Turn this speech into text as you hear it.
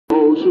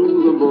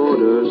to the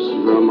borders,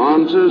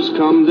 Vermonters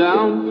come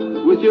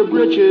down, with your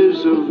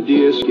breeches of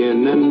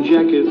deerskin and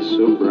jackets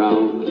of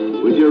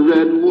brown, with your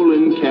red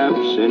woolen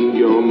caps and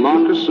your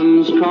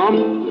moccasins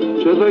come,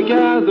 to the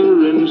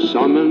gathering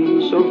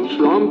summons of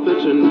trumpet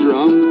and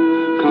drum.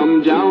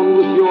 Come down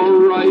with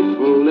your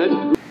rifle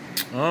at...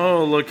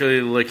 Oh,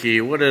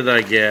 looky, what did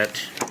I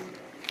get?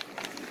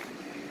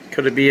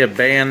 Could it be a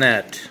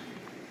Bayonet?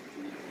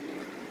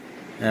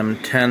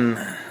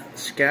 M10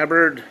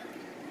 scabbard,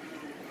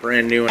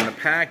 brand new in the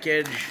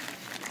package,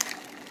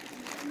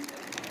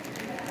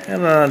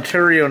 and an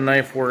Ontario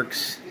Knife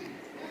Works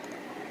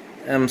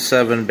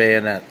M7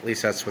 bayonet. At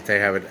least that's what they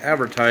have it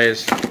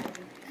advertised.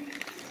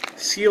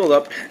 Sealed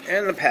up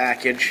in the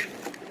package.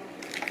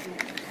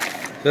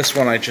 This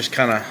one I just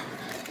kind of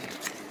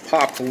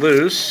popped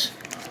loose,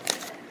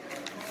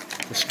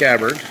 the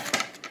scabbard.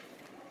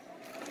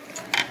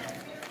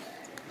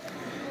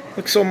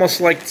 Looks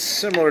almost like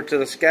similar to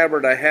the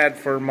scabbard I had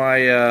for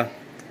my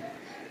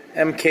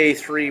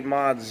MK3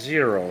 Mod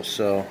 0,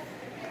 so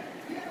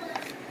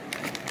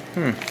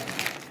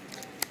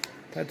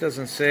that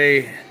doesn't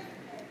say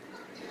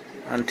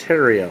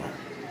Ontario.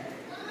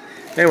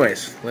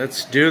 Anyways,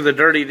 let's do the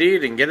dirty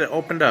deed and get it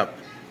opened up.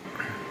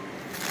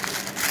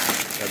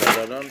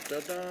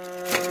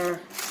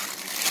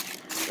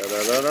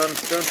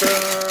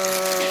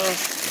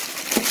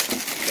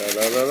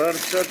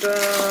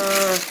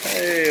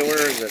 Hey,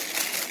 where is it?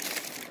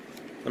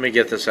 Let me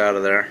get this out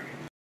of there.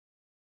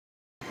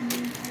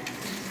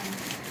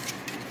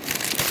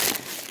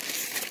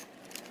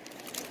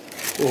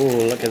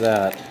 Oh, look at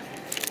that.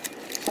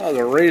 Oh,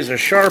 the razor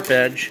sharp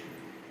edge.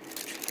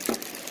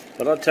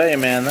 But I'll tell you,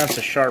 man, that's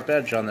a sharp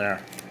edge on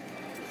there.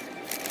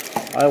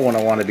 I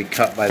wouldn't want to be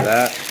cut by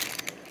that.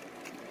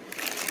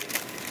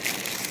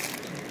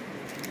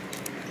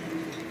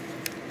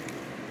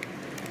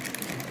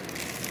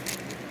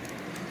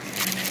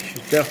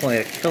 She's definitely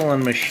a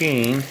killing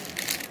machine.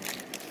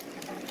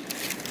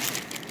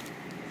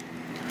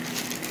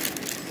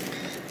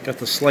 Got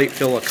the slight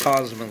feel of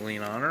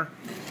cosmoline on her.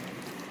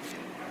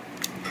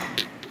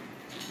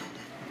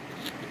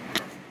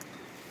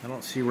 I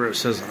don't see where it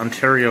says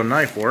Ontario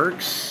Knife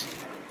Works.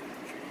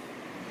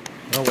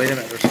 Oh, wait a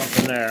minute, there's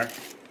something there.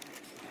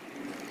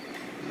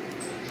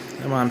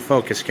 Come on,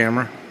 focus,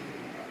 camera.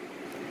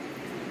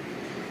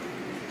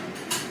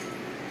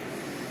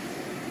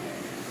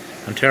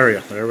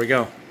 Ontario, there we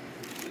go.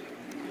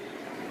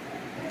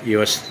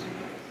 US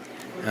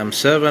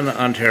M7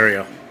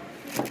 Ontario.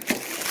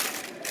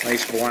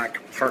 Nice black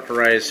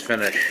parkerized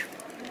finish.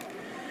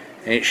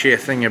 Ain't she a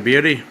thing of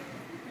beauty?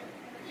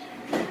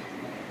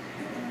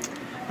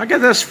 I got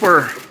this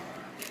for, I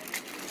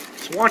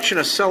was watching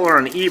a seller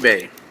on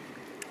eBay.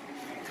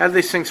 Had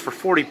these things for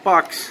 40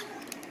 bucks.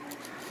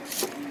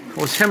 It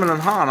was him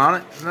and Han on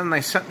it, and then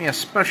they sent me a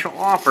special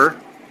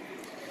offer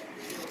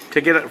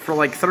to get it for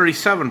like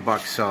 37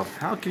 bucks. So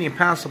how can you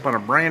pass up on a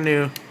brand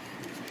new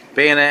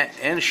bayonet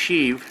and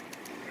sheave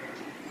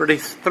for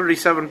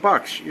 37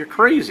 bucks? You're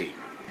crazy.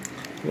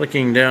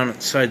 Looking down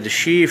inside the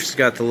sheath, it's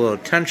got the little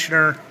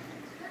tensioner,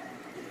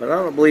 but I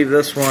don't believe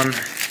this one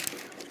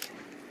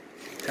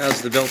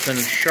has the built-in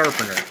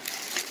sharpener.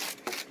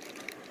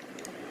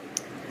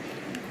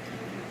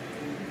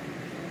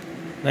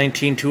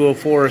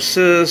 (19204)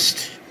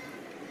 assist.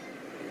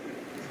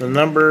 The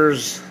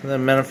numbers, the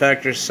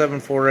manufacturer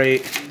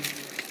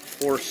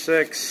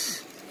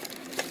 74846.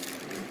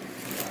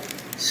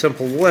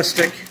 Simple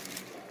ballistic.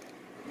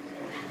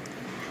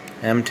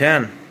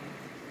 M10.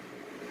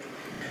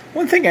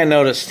 One thing I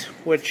noticed,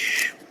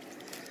 which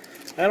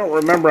I don't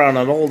remember on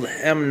an old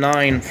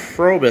M9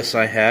 Frobus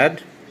I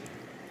had,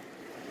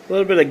 a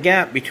little bit of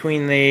gap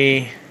between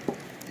the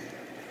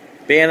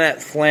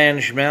bayonet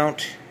flange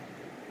mount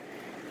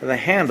and the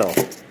handle.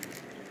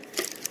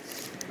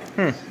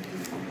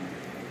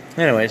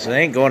 Anyways, it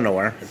ain't going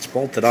nowhere. It's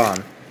bolted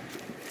on.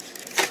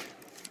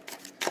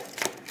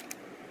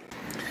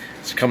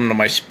 It's coming to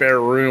my spare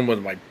room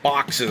with my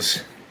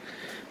boxes.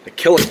 The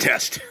killer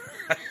test.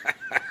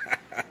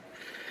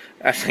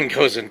 That thing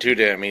goes in too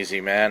damn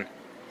easy, man.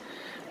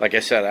 Like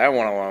I said, I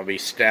wouldn't want to be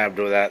stabbed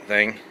with that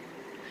thing,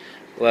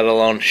 let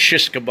alone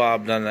shish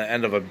kebabbed on the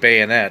end of a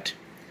bayonet.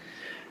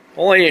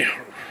 Only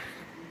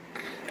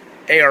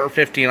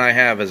AR-15 I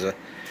have is a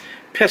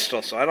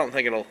pistol, so I don't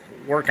think it'll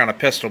work on a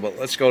pistol, but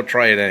let's go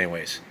try it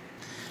anyways.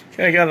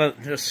 Okay, I got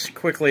it just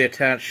quickly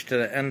attached to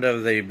the end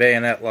of the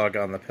bayonet lug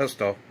on the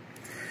pistol.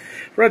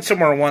 Read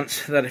somewhere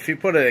once that if you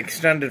put an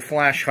extended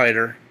flash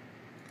hider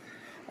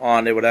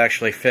on, it would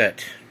actually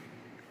fit.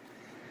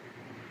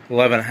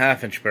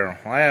 11.5 inch barrel.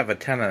 I have a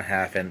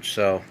 10.5 inch,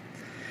 so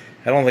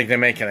I don't think they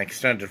make an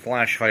extended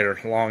flash hider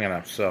long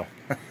enough, so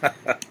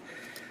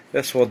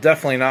this will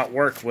definitely not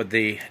work with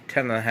the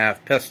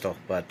 10.5 pistol,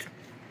 but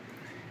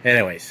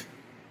anyways.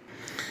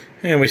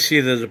 And we see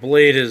that the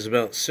blade is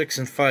about 6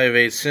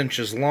 5/8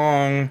 inches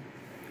long.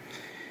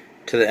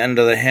 To the end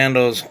of the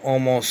handle is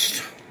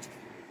almost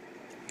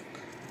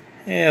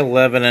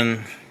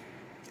 11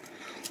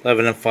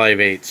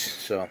 5/8.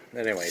 So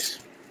anyways,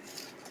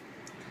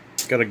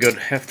 got a good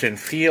heft and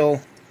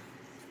feel.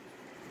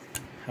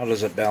 How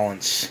does it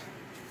balance?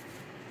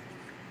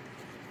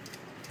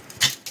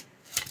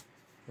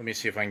 Let me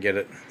see if I can get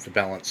it to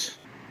balance.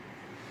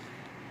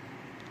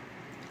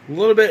 A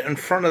little bit in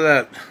front of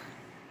that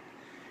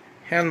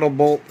handle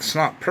bolt. It's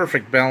not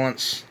perfect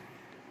balance.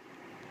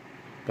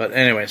 But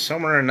anyway,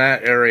 somewhere in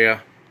that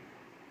area,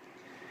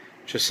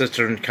 just sits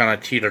there and kind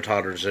of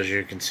teeter-totters, as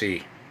you can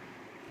see.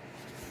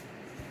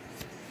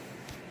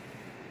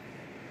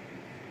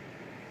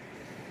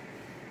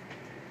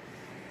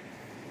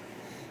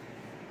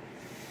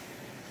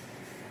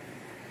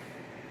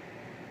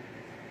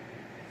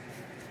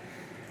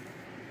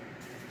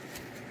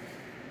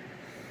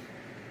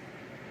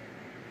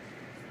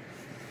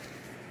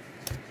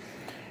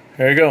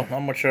 There you go. Not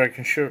much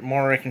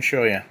more I can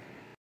show you.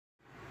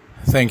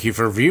 Thank you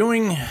for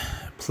viewing.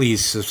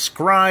 Please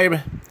subscribe.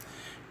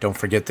 Don't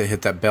forget to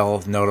hit that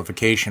bell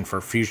notification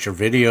for future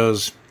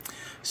videos.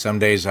 Some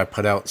days I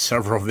put out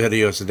several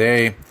videos a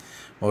day.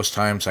 Most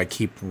times I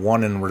keep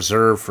one in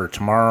reserve for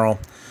tomorrow.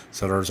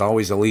 So there's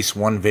always at least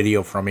one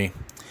video from me.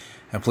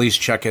 And please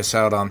check us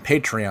out on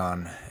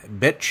Patreon,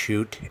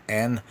 BitChute,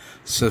 and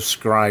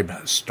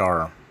Subscribe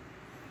Star.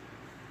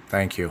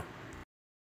 Thank you.